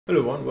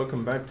Hello everyone,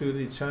 welcome back to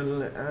the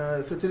channel.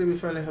 So today we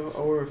finally have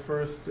our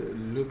first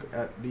look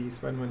at the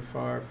Spider-Man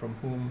Far From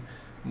Home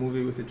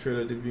movie with the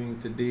trailer debuting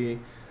today.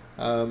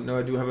 Now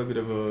I do have a bit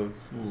of a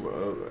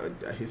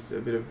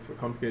bit of a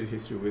complicated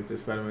history with the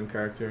Spider-Man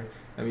character.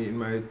 I mean, in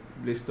my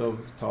list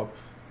of top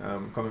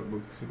comic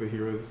book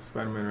superheroes,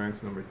 Spider-Man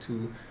ranks number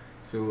 2.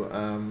 So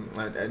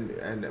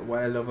and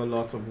while I love a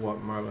lot of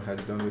what Marvel has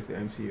done with the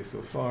MCU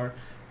so far,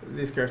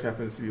 this character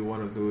happens to be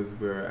one of those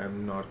where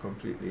I'm not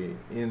completely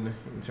in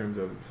terms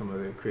of some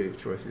of the creative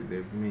choices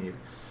they've made.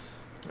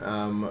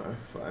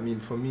 For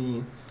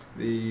me,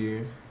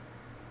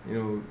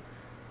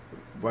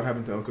 what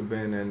happened to Uncle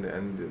Ben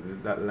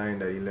and that line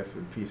that he left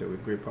with Peter,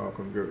 with great power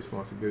comes great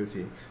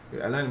responsibility,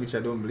 a line which I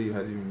don't believe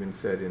has even been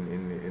said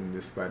in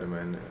the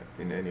Spider-Man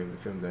in any of the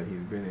films that he's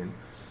been in.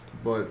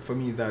 But for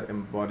me, that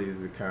embodies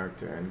the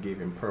character and gave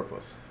him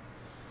purpose,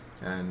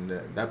 and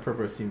that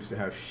purpose seems to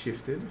have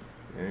shifted,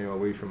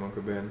 away from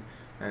Uncle Ben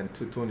and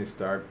to Tony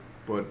Stark.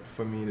 But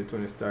for me, the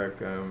Tony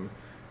Stark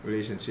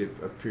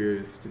relationship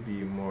appears to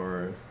be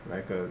more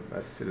like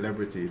a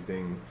celebrity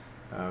thing,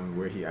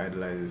 where he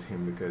idolizes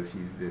him because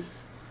he's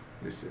this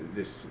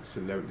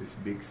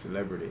big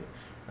celebrity,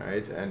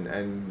 right?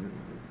 And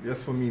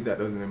just for me, that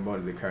doesn't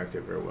embody the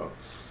character very well.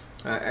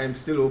 I'm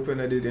still open.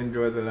 I did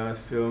enjoy the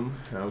last film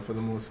for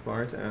the most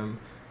part,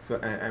 so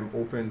I'm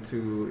open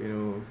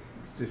to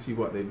to see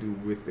what they do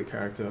with the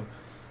character.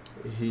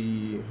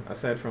 He,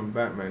 aside from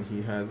Batman,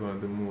 he has one of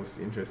the most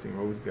interesting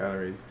rogues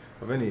galleries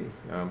of any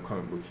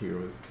comic book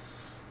heroes,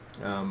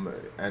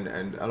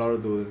 and a lot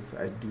of those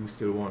I do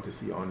still want to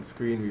see on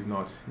screen. We've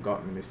not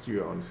gotten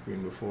Mysterio on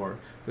screen before,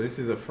 so this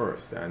is a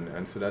first,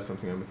 and so that's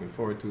something I'm looking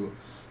forward to.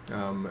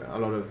 A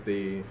lot of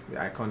the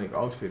iconic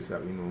outfits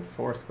that we know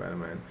for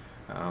Spider-Man,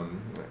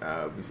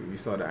 we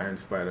saw the Iron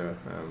Spider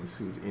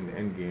suit in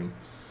Endgame,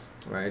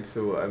 right?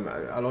 So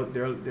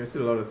there's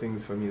still a lot of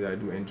things for me that I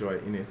do enjoy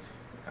in it.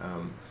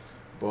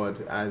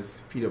 But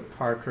as Peter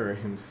Parker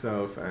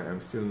himself,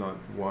 I'm still not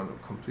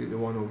completely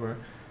won over.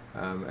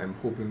 I'm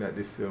hoping that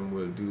this film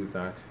will do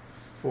that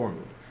for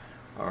me.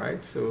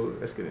 Alright, so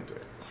let's get into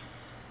it.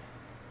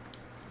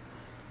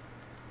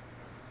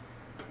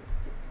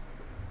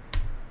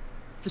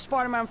 The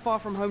Spider-Man Far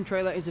From Home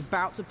trailer is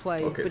about to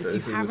play, okay, but so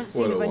if you haven't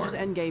seen Avengers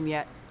Endgame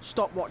yet,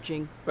 stop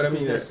watching. But I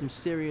mean, there's some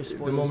serious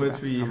spoilers. The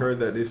moment we heard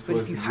that this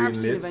was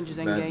greenlit,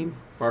 that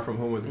Far From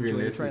Home was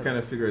greenlit, we kind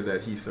of figured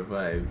that he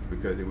survived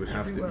because it would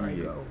have to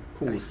be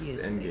post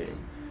Endgame.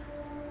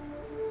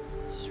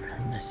 Just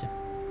really miss him.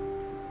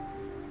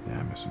 Yeah,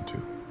 I miss him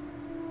too.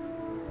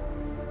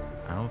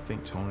 I don't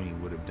think Tony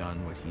would have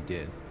done what he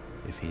did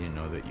if he didn't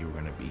know that you were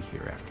going to be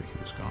here after he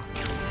was gone.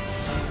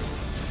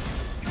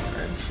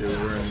 I'm still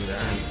wearing the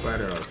Iron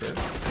Spider outfit.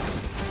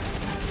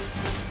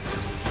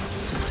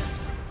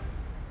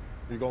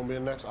 You gonna be the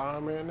next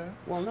Iron Man now?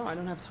 Well, no, I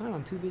don't have time.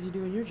 I'm too busy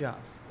doing your job.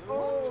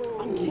 Oh.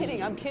 I'm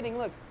kidding.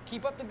 Look,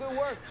 keep up the good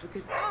work,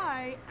 because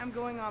I am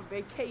going on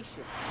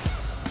vacation.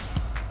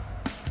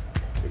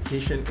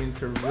 Vacation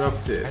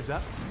interrupted. Heads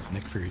up.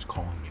 Nick Fury's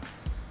calling you.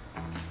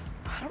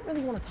 I don't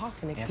really want to talk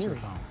to Nick Answer Fury.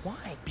 the phone.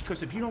 Why?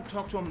 Because if you don't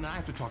talk to him, then I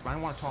have to talk to him. I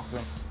don't want to talk to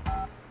him.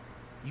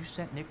 You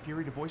sent Nick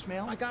Fury to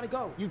voicemail? I gotta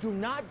go. You do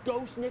not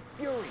ghost Nick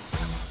Fury.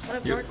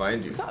 He'll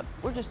find you. What's up?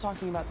 We're just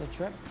talking about the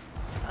trip.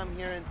 I'm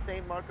here in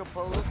St. Marco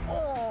Polo's.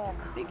 Oh,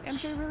 I think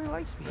MJ really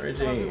likes me. Mary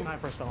Jane. When I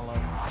first fell in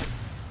love.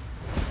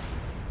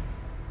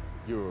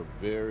 You're a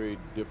very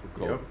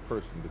difficult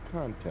person to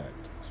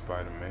contact,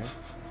 Spider-Man.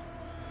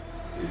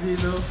 Is he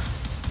though?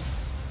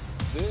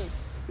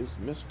 This is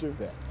Mr.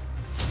 Beck.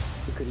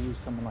 We could have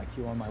used someone like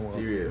you on my world.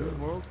 Mysterio.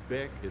 World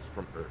Beck is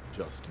from Earth,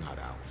 just not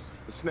ours.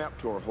 The snap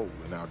to our hole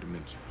in our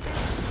dimension.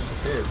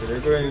 Okay, so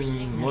they're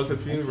going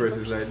multiple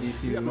universes like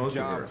DC's We have a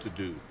job multiverse. to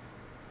do,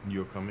 and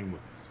you're coming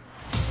with us.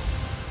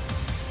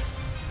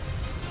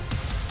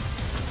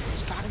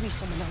 There's gotta be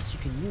someone else you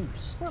can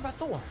use. What about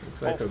Thor?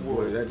 Looks like a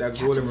boy. That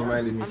golem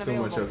reminded me so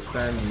much of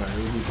Sandman. It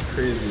would be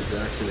crazy to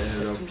actually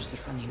ended up I'm just a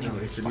friendly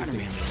neighborhood introducing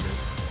him Spider-Man.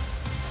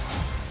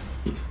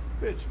 on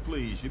this. Bitch,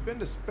 please, you've been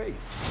to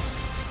space.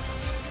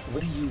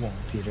 What do you want,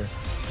 Peter?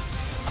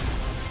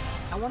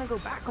 I want to go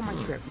back on my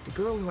trip with the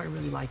girl who I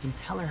really like and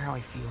tell her how I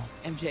feel.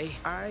 MJ,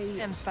 I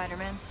am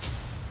Spider-Man.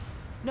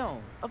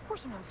 No, of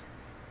course I'm not.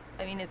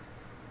 I mean,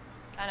 it's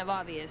kind of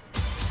obvious.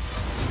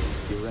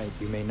 You're right,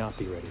 you may not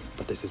be ready,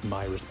 but this is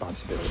my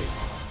responsibility.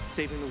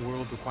 Saving the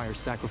world requires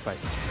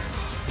sacrifice.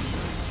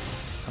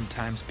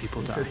 Sometimes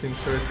people die. Interesting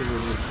choices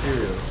with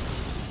Mysterio.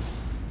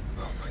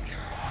 I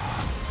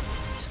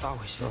just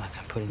always feel like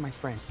I'm putting my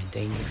friends in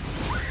danger.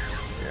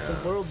 Yeah. The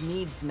world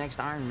needs the next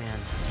Iron Man.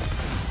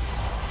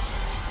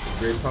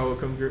 Great power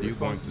comes great You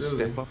going to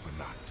responsibility. step up or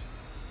not?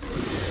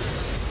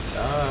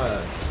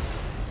 Ah.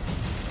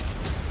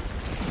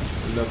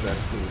 I love that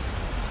suit.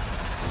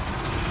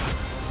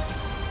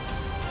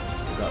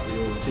 Got the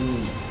old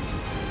theme.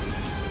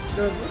 I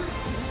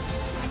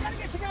gotta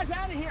get you guys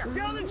out of here.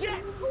 Get on the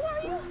jet. Who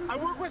are you? I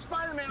work with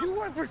Spider-Man. You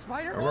work for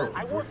Spider-Man?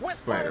 I work with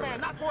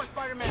Spider-Man. Not for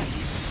Spider-Man.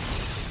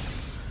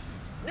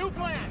 New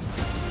plan.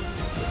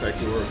 It's like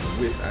you work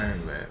with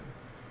Iron Man.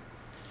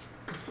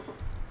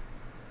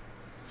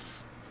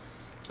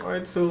 All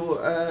right, so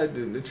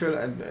the trailer,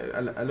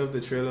 I love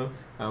the trailer.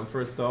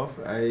 First off,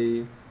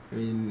 I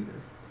mean,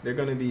 they're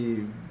gonna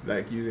be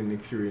like using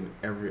Nick Fury in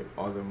every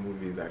other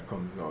movie that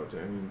comes out.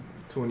 I mean,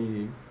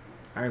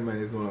 Iron Man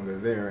is no longer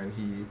there, and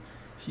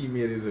he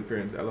made his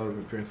appearance, a lot of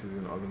appearances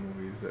in other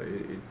movies.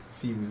 It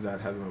seems that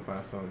has been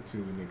passed on to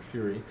Nick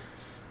Fury.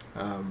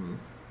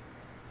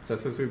 So I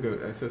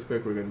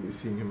suspect we're going to be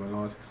seeing him a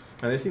lot.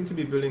 And they seem to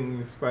be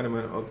building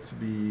Spider-Man up to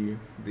be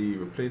the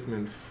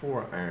replacement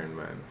for Iron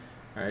Man,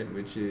 right?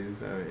 Which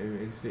is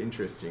it's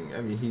interesting.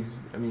 I mean,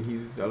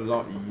 he's a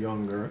lot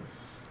younger,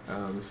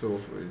 so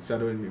I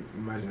don't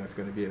imagine that's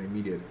going to be an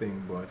immediate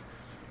thing. But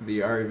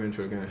they are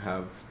eventually going to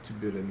have to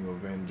build a new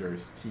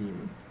Avengers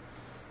team,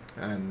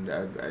 and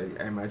I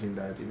imagine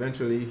that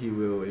eventually he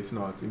will, if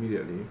not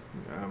immediately,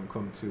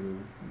 come to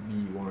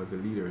be one of the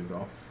leaders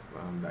of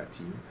that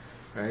team,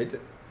 right?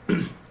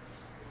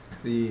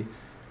 They've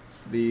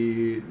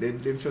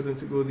chosen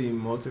to go the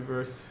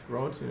multiverse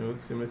route, you know,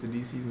 similar to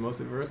DC's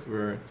multiverse,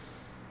 where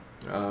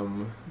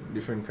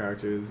different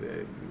characters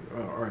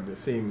or the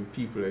same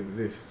people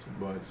exist,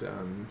 but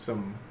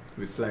some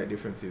with slight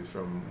differences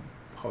from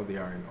how they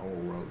are in our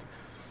world.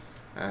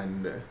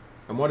 And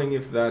I'm wondering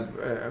if that,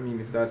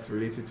 if that's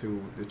related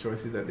to the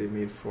choices that they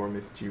made for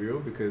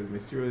Mysterio, because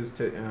Mysterio is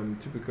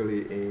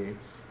typically an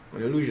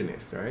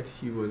illusionist, right?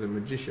 He was a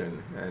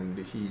magician, and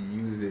he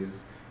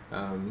uses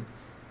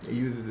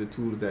the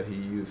tools that he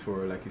used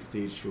for like his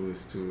stage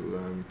shows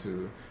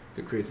to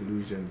create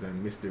illusions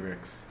and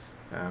misdirects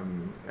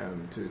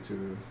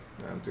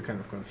to kind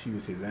of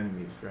confuse his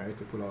enemies, right?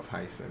 To pull off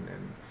heists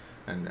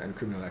and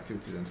criminal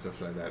activities and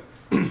stuff like that.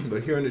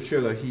 But here in the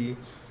trailer, he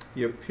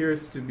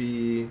appears to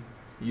be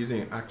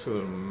using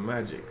actual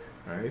magic,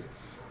 right?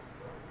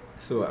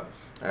 So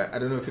I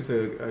don't know if it's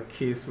a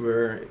case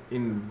where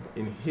in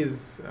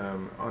his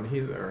on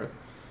his Earth,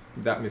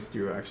 that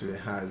Mysterio actually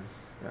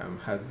has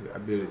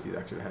ability,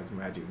 actually has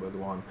magic, but the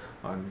one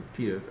on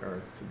Peter's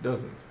Earth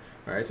doesn't,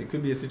 right? It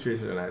could be a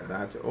situation like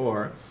that,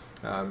 or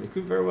it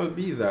could very well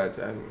be that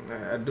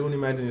I don't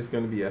imagine it's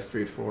going to be as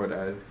straightforward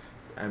as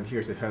I'm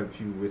here to help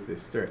you with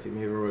this threat. It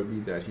may very well be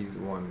that he's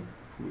the one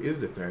who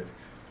is the threat,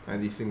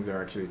 and these things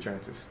are actually trying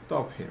to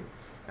stop him.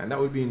 And that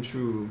would be in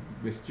true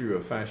Mysterio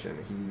fashion.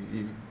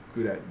 He's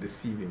good at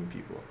deceiving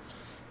people,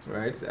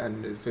 right?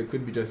 And so it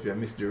could be just be a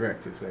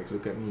misdirect. It's like,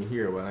 look at me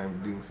here while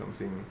I'm doing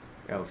something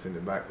else in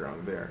the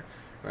background there,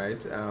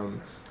 right?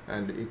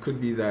 And it could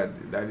be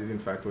that that is in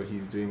fact what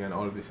he's doing, and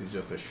all of this is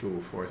just a show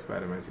for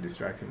Spider-Man to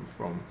distract him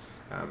from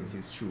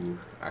his true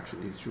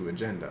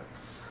agenda,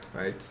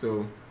 right?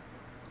 So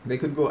they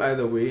could go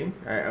either way.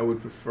 I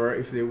would prefer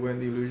if they went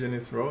the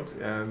illusionist route,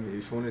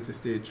 if only to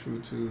stay true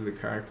to the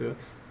character,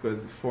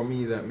 because for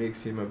me that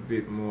makes him a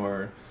bit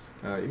more.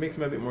 It makes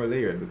him a bit more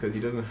layered, because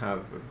he doesn't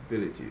have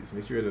abilities.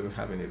 Mysterio doesn't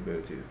have any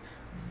abilities,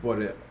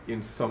 but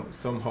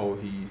somehow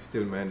he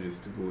still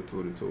manages to go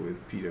toe to toe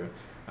with Peter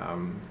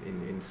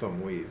in some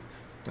ways.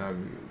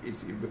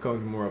 It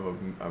becomes more of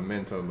a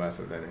mental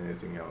battle than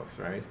anything else,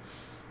 right?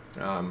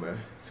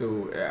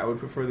 So I would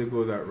prefer to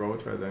go that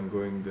route rather than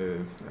going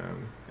the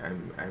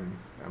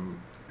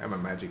I'm a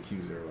magic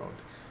user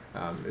route.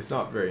 It's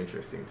not very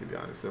interesting, to be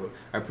honest. So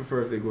I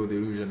prefer if they go the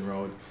illusion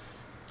route.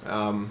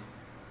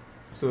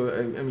 So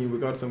I mean, we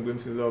got some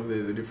glimpses of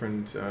the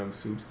different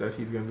suits that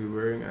he's going to be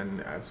wearing,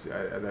 and as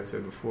I've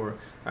said before,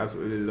 I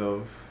absolutely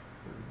love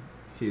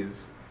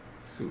his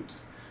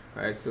suits,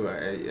 right? So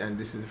and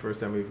this is the first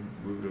time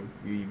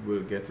we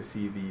will get to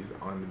see these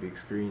on the big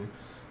screen.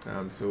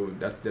 So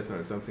that's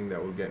definitely something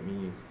that will get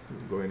me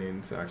going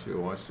in to actually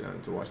watch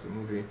the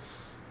movie.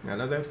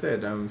 And as I've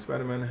said,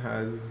 Spider-Man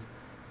has,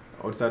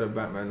 outside of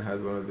Batman,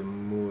 has one of the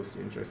most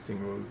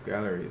interesting rogues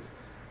galleries.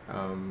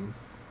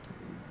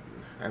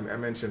 I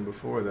mentioned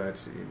before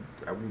that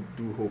I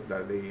do hope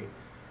that they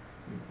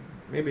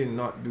maybe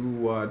not do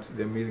what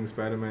the Amazing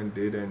Spider-Man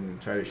did and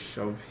try to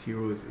shove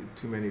heroes,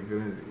 too many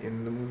villains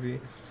in the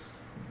movie,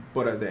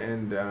 but at the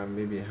end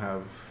maybe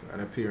have an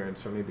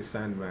appearance from maybe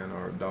Sandman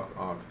or Doc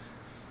Ock.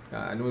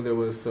 I know there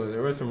were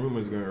some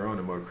rumors going around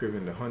about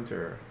Kraven the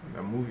Hunter,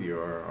 a movie,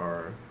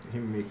 or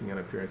him making an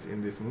appearance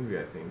in this movie,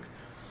 I think.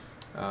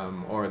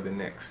 Or the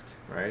next,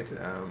 right?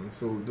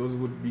 So those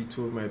would be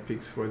two of my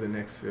picks for the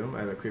next film,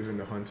 either Kraven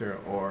the Hunter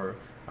or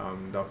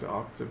Dr.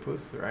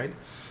 Octopus, right?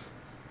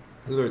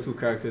 Those are two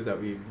characters that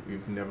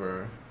we've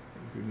never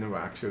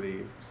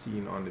actually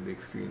seen on the big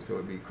screen, so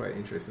it'd be quite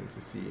interesting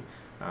to see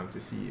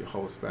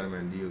how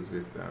Spider-Man deals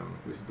with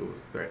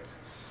those threats,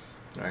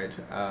 right?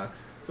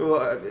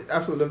 So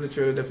absolutely love the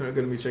trailer. Definitely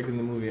going to be checking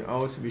the movie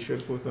out. Be sure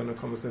to post on the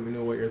comments. Let me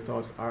know what your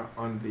thoughts are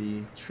on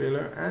the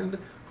trailer, and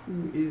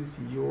who is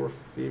your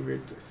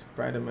favorite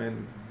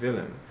Spider-Man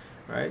villain,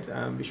 right?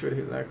 Be sure to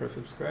hit like or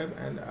subscribe,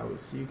 and I will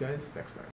see you guys next time.